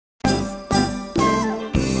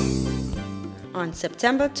On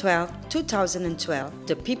September 12, 2012,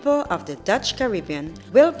 the people of the Dutch Caribbean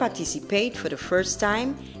will participate for the first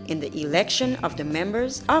time in the election of the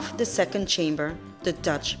members of the second chamber, the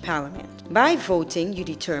Dutch Parliament. By voting, you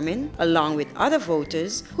determine, along with other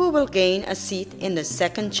voters, who will gain a seat in the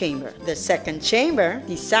second chamber. The second chamber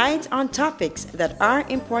decides on topics that are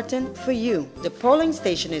important for you. The polling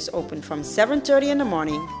station is open from 7:30 in the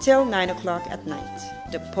morning till 9 o'clock at night.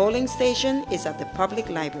 The polling station is at the public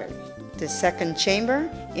library. The second chamber,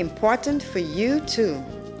 important for you too.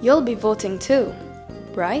 You'll be voting too,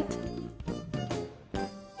 right?